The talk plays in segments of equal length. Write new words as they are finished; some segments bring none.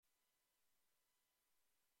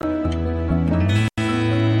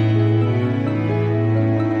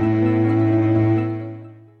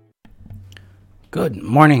Good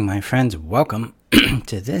morning, my friends. Welcome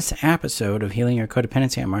to this episode of Healing Your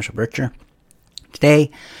Codependency. I'm Marshall Berkshire. Today,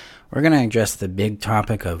 we're going to address the big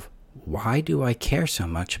topic of why do I care so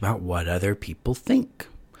much about what other people think?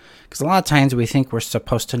 Because a lot of times we think we're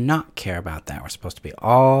supposed to not care about that. We're supposed to be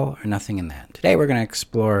all or nothing in that. Today, we're going to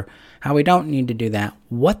explore how we don't need to do that,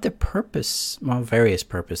 what the various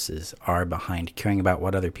purposes are behind caring about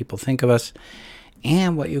what other people think of us,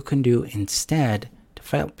 and what you can do instead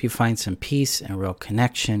to help you find some peace and real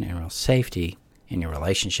connection and real safety in your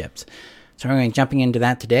relationships. So we're going to be jumping into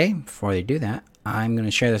that today. Before we do that, I'm going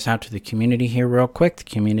to share this out to the community here real quick. The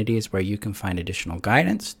community is where you can find additional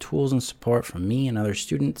guidance, tools, and support from me and other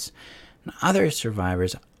students and other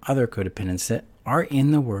survivors, other codependents that are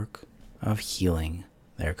in the work of healing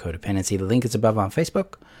their codependency. The link is above on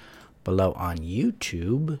Facebook, below on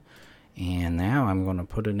YouTube. And now I'm going to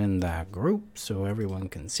put it in the group so everyone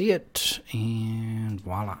can see it. And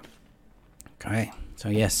voila. Okay. So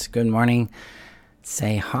yes, good morning.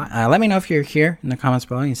 Say hi. Let me know if you're here in the comments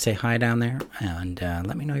below. You say hi down there. And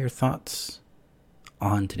let me know your thoughts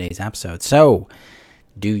on today's episode. So,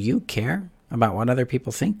 do you care about what other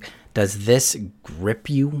people think? Does this grip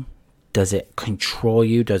you? Does it control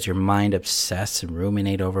you? Does your mind obsess and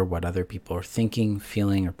ruminate over what other people are thinking,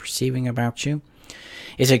 feeling, or perceiving about you?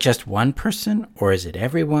 Is it just one person, or is it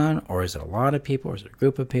everyone, or is it a lot of people, or is it a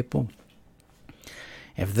group of people?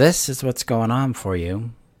 If this is what's going on for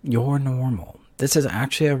you, you're normal. This is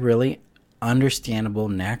actually a really understandable,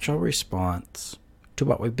 natural response to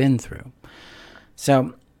what we've been through.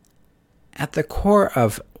 So, at the core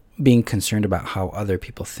of being concerned about how other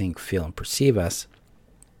people think, feel, and perceive us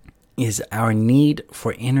is our need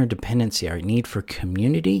for interdependency, our need for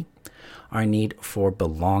community, our need for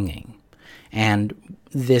belonging. And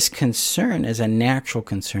this concern is a natural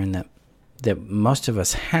concern that most of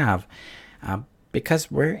us have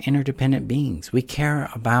because we're interdependent beings. We care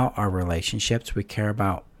about our relationships. We care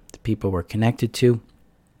about the people we're connected to.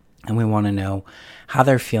 And we want to know how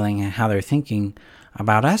they're feeling and how they're thinking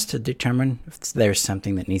about us to determine if there's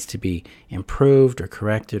something that needs to be improved or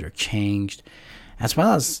corrected or changed, as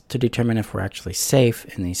well as to determine if we're actually safe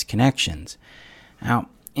in these connections. Now,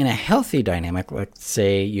 in a healthy dynamic, let's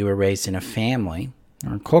say you were raised in a family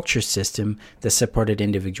or a culture system that supported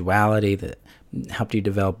individuality, that helped you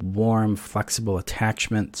develop warm, flexible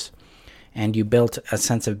attachments, and you built a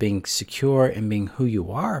sense of being secure and being who you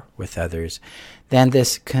are with others, then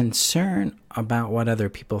this concern about what other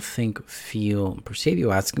people think, feel, and perceive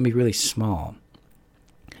you as can be really small.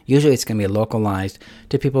 Usually it's going to be localized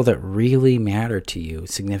to people that really matter to you,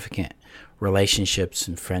 significant relationships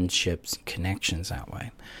and friendships and connections that way.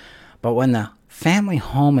 But when the family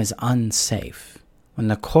home is unsafe, when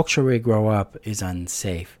the culture we grow up is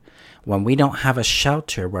unsafe, when we don't have a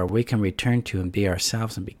shelter where we can return to and be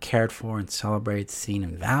ourselves and be cared for and celebrated, seen,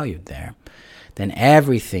 and valued there, then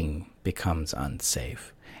everything becomes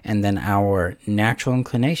unsafe. And then our natural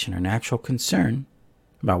inclination, our natural concern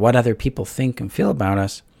about what other people think and feel about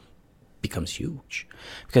us becomes huge.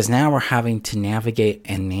 Because now we're having to navigate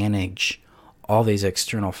and manage all these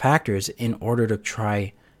external factors in order to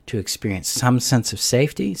try to experience some sense of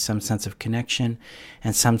safety, some sense of connection,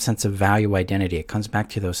 and some sense of value identity. It comes back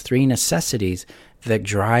to those three necessities that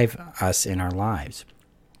drive us in our lives.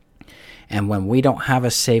 And when we don't have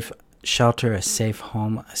a safe shelter, a safe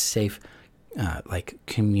home, a safe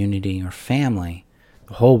community or family,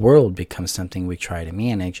 the whole world becomes something we try to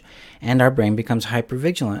manage, and our brain becomes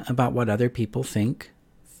hypervigilant about what other people think,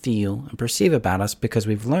 feel, and perceive about us because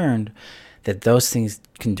we've learned that those things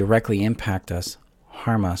can directly impact us,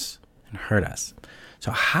 harm us, and hurt us. So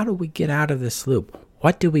how do we get out of this loop?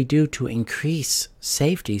 What do we do to increase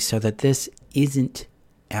safety so that this isn't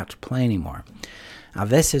at play anymore? Now,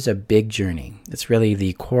 this is a big journey. It's really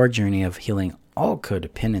the core journey of healing all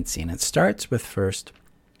codependency, and it starts with first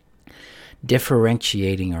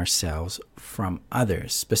differentiating ourselves from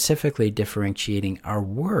others, specifically differentiating our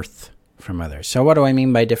worth from others. So what do I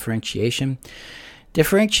mean by differentiation?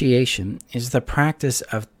 Differentiation is the practice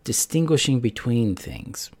of distinguishing between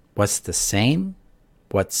things. What's the same,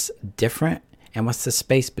 what's different, and what's the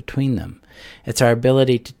space between them. It's our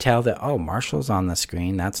ability to tell that, oh, Marshall's on the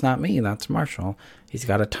screen. That's not me, that's Marshall. He's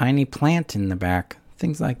got a tiny plant in the back,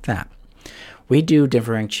 things like that. We do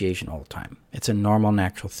differentiation all the time. It's a normal,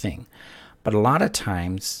 natural thing. But a lot of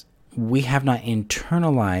times, we have not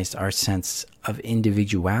internalized our sense of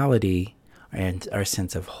individuality and our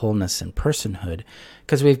sense of wholeness and personhood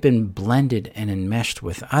because we've been blended and enmeshed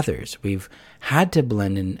with others. We've had to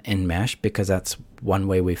blend and enmesh because that's one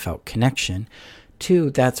way we felt connection. Two,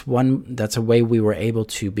 that's a way we were able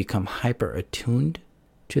to become hyper attuned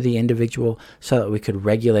to the individual so that we could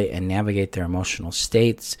regulate and navigate their emotional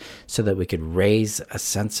states, so that we could raise a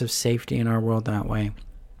sense of safety in our world that way.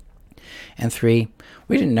 And 3,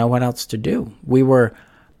 we didn't know what else to do.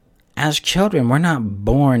 As children, we're not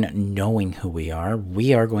born knowing who we are.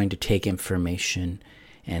 We are going to take information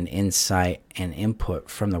and insight and input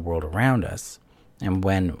from the world around us. And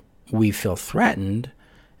when we feel threatened,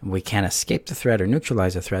 and we can't escape the threat or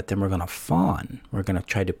neutralize the threat, then we're going to fawn. We're going to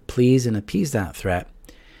try to please and appease that threat.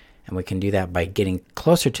 And we can do that by getting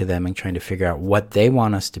closer to them and trying to figure out what they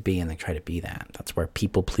want us to be and then try to be that. That's where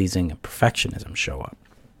people-pleasing and perfectionism show up.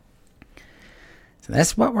 So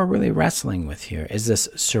that's what we're really wrestling with here, is this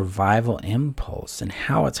survival impulse and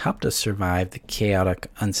how it's helped us survive the chaotic,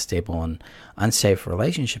 unstable, and unsafe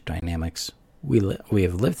relationship dynamics we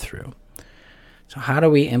have lived through. So how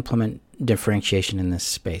do we implement differentiation in this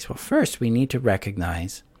space? Well, first, we need to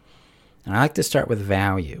recognize, and I like to start with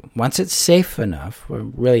value. Once it's safe enough,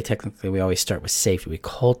 really technically we always start with safety. We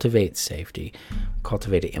cultivate safety.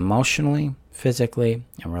 Cultivate it emotionally, physically,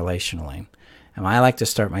 and relationally. And I like to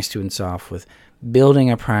start my students off with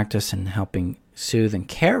building a practice and helping soothe and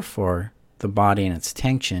care for the body and its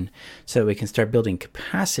tension so that we can start building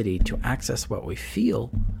capacity to access what we feel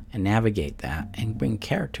and navigate that and bring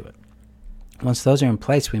care to it. Once those are in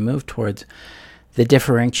place, we move towards the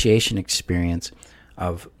differentiation experience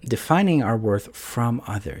of defining our worth from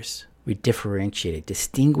others. We differentiate it,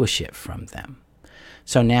 distinguish it from them.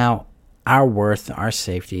 So now our worth, our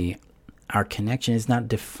safety, our connection is not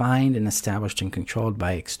defined and established and controlled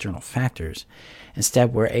by external factors.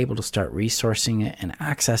 Instead, we're able to start resourcing it and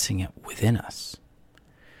accessing it within us.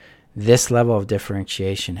 This level of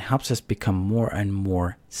differentiation helps us become more and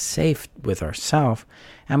more safe with ourselves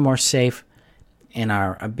and more safe in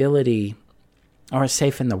our ability, or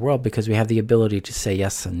safe in the world, because we have the ability to say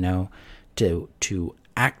yes and no, to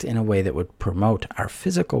act in a way that would promote our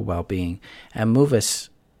physical well-being and move us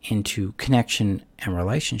into connection and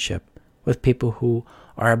relationship with people who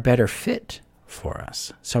are a better fit for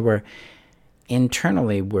us. So we're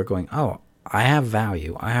going, oh, I have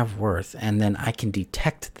value, I have worth, and then I can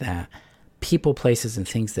detect that people, places, and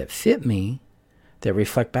things that fit me, that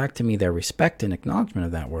reflect back to me their respect and acknowledgement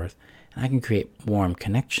of that worth, and I can create warm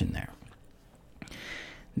connection there.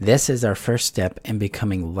 This is our first step in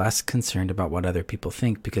becoming less concerned about what other people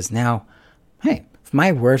think, because now, hey, if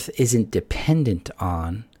my worth isn't dependent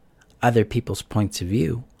on other people's points of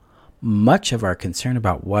view, much of our concern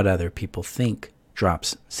about what other people think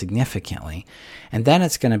drops significantly. And then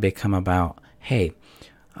it's going to become about, hey,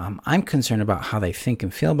 I'm concerned about how they think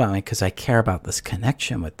and feel about me because I care about this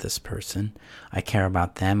connection with this person. I care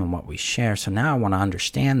about them and what we share. So now I want to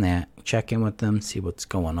understand that, check in with them, see what's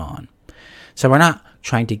going on. So we're not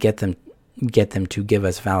trying to get them to give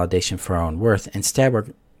us validation for our own worth.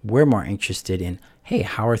 Instead, we're more interested in, hey,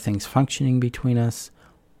 how are things functioning between us?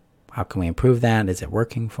 How can we improve that? Is it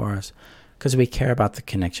working for us? Because we care about the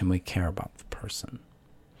connection. We care about the person.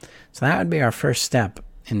 So that would be our first step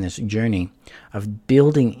in this journey of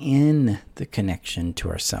building in the connection to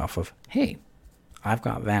ourselves of, hey, I've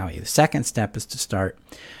got value. The second step is to start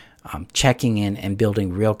checking in and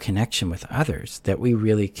building real connection with others that we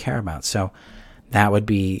really care about. So that would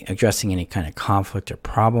be addressing any kind of conflict or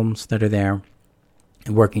problems that are there,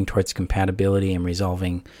 and working towards compatibility and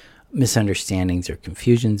resolving misunderstandings or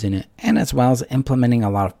confusions in it, and as well as implementing a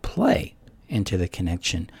lot of play into the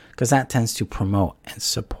connection, because that tends to promote and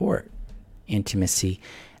support intimacy,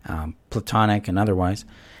 platonic and otherwise,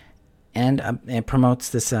 and it promotes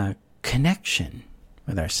this connection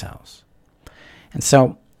with ourselves. And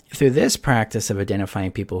so through this practice of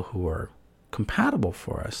identifying people who are compatible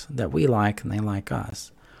for us, that we like and they like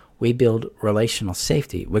us, we build relational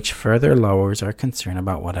safety, which further lowers our concern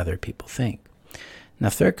about what other people think. And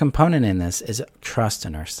the third component in this is trust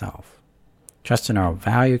in ourselves. Trust in our own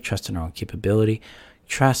value, trust in our own capability,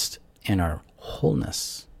 trust in our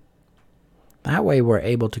wholeness. That way we're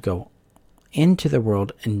able to go into the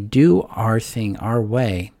world and do our thing our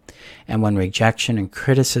way. And when rejection and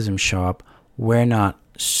criticism show up, we're not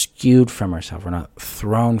skewed from ourselves. We're not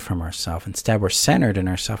thrown from ourselves. Instead, we're centered in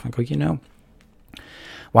ourselves and go,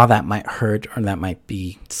 while that might hurt or that might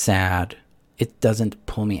be sad, it doesn't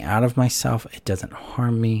pull me out of myself. It doesn't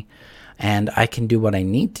harm me. And I can do what I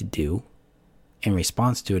need to do in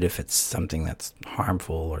response to it if it's something that's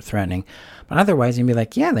harmful or threatening. But otherwise, you'd be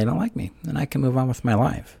like, yeah, they don't like me. And I can move on with my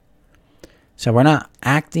life. So we're not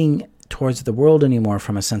acting towards the world anymore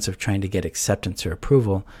from a sense of trying to get acceptance or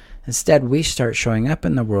approval. Instead, we start showing up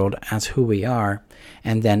in the world as who we are,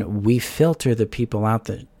 and then we filter the people out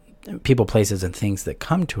that people, places, and things that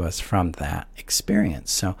come to us from that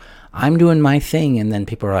experience. So I'm doing my thing, and then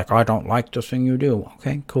people are like, oh, I don't like the thing you do.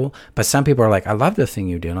 Okay, cool. But some people are like, I love the thing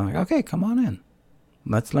you do. And I'm like, okay, come on in.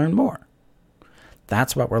 Let's learn more.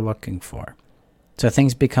 That's what we're looking for. So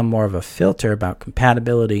things become more of a filter about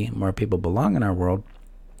compatibility, more people belong in our world,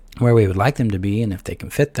 where we would like them to be, and if they can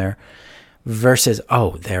fit there, versus,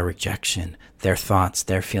 oh, their rejection, their thoughts,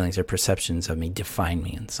 their feelings, their perceptions of me define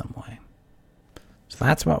me in some way. So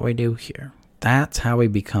that's what we do here. That's how we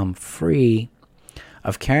become free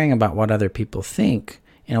of caring about what other people think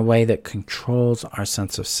in a way that controls our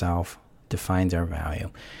sense of self, defines our value.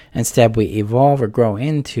 Instead, we evolve or grow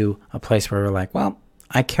into a place where we're like, well,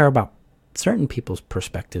 I care about certain people's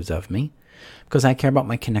perspectives of me because I care about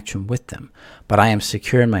my connection with them. But I am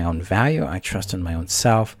secure in my own value. I trust in my own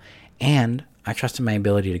self. And I trust in my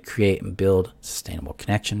ability to create and build sustainable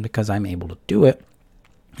connection because I'm able to do it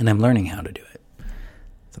and I'm learning how to do it.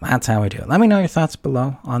 So that's how I do it. Let me know your thoughts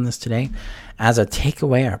below on this today. As a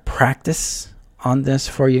takeaway or practice on this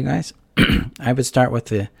for you guys, I would start with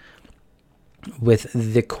the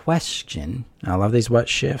question. I love these what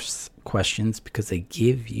shifts questions because they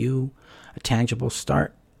give you a tangible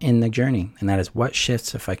start in the journey. And that is, what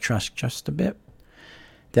shifts if I trust just a bit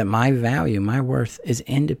that my value, my worth is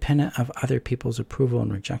independent of other people's approval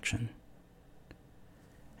and rejection?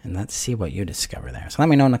 And let's see what you discover there. So let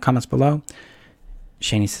me know in the comments below.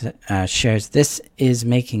 Shani shares, this is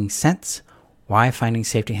making sense. Why finding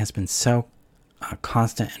safety has been so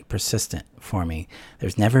constant and persistent for me.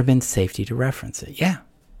 There's never been safety to reference it. Yeah.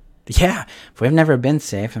 If we've never been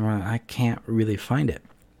safe, then I can't really find it.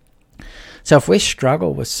 So if we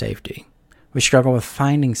struggle with safety, we struggle with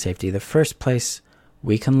finding safety, the first place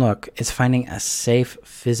we can look is finding a safe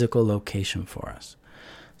physical location for us.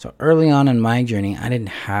 So early on in my journey, I didn't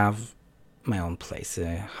have my own place.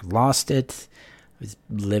 I lost it. I was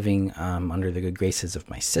living under the good graces of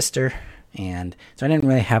my sister, and so I didn't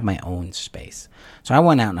really have my own space. So I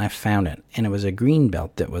went out and I found it, and it was a green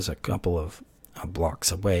belt that was a couple of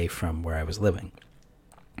blocks away from where I was living.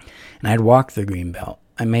 And I'd walk the green belt.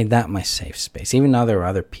 I made that my safe space, even though there were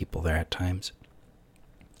other people there at times.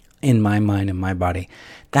 In my mind and my body,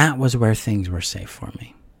 that was where things were safe for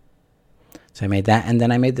me. So I made that, and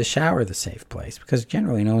then I made the shower the safe place, because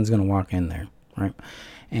generally no one's going to walk in there, right?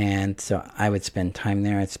 And so I would spend time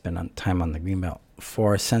there. I'd spend time on the greenbelt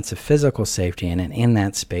for a sense of physical safety, and in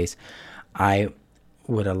that space, I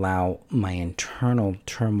would allow my internal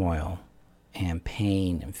turmoil and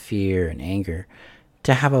pain and fear and anger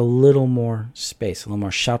to have a little more space, a little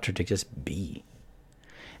more shelter to just be.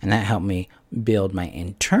 And that helped me build my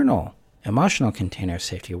internal emotional container of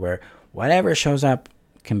safety, where whatever shows up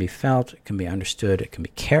can be felt, it can be understood, it can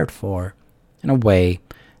be cared for in a way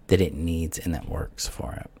that it needs and that works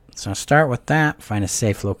for it. So start with that, find a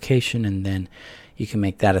safe location, and then you can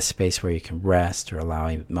make that a space where you can rest or allow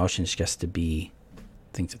emotions just to be,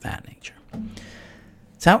 things of that nature.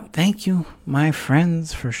 So thank you, my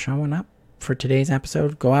friends, for showing up for today's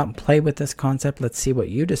episode. Go out and play with this concept. Let's see what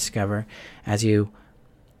you discover as you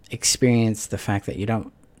experience the fact that you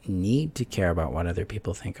don't need to care about what other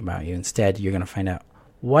people think about you. Instead, you're going to find out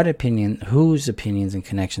whose opinions and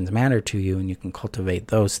connections matter to you, and you can cultivate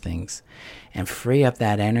those things and free up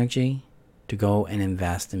that energy to go and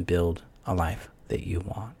invest and build a life that you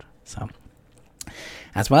want. So,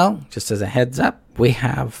 as well, just as a heads up, we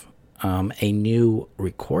have a new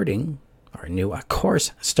recording or a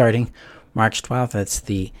course starting March 12th. It's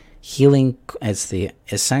the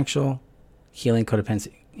Essential Healing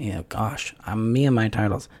Codependency. Me and my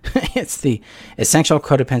titles. It's the Essential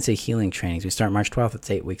Codependency Healing Trainings. We start March 12th. It's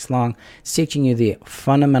 8 weeks long. It's teaching you the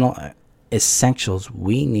fundamental essentials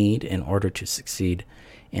we need in order to succeed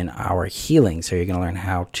in our healing. So you're going to learn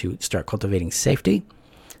how to start cultivating safety,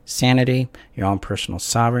 sanity, your own personal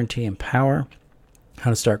sovereignty and power, how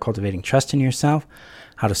to start cultivating trust in yourself,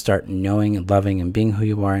 how to start knowing and loving and being who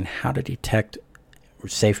you are, and how to detect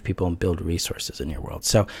safe people and build resources in your world.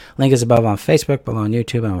 So link is above on Facebook, below on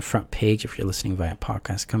YouTube, and on the front page if you're listening via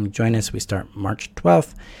podcast. Come join us. We start March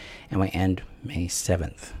 12th and we end May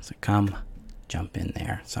 7th. So come jump in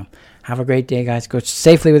there. So have a great day, guys. Go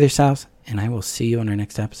safely with yourselves, and I will see you on our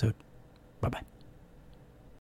next episode. Bye-bye.